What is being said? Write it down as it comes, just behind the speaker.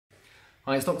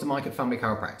Hi, it's Dr. Mike at Family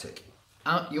Chiropractic.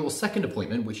 At your second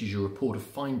appointment, which is your report of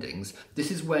findings,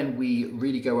 this is when we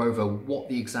really go over what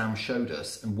the exam showed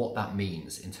us and what that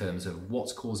means in terms of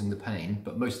what's causing the pain,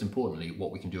 but most importantly, what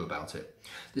we can do about it.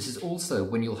 This is also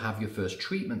when you'll have your first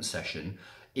treatment session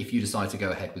if you decide to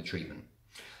go ahead with treatment.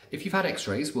 If you've had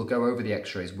x-rays, we'll go over the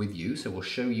x-rays with you, so we'll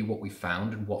show you what we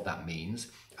found and what that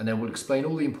means, and then we'll explain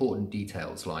all the important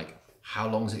details like how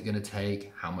long is it going to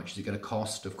take, how much is it going to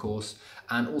cost, of course,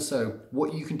 and also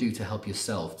what you can do to help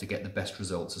yourself to get the best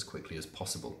results as quickly as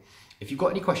possible. If you've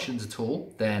got any questions at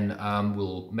all, then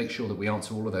we'll make sure that we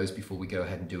answer all of those before we go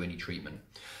ahead and do any treatment.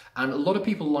 And a lot of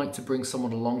people like to bring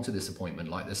someone along to this appointment,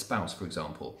 like their spouse, for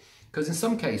example, because in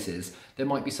some cases, there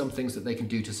might be some things that they can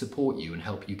do to support you and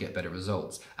help you get better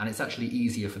results, and it's actually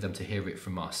easier for them to hear it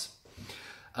from us.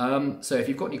 So if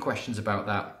you've got any questions about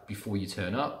that before you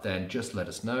turn up, then just let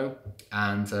us know,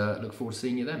 and look forward to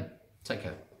seeing you then. Take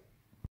care.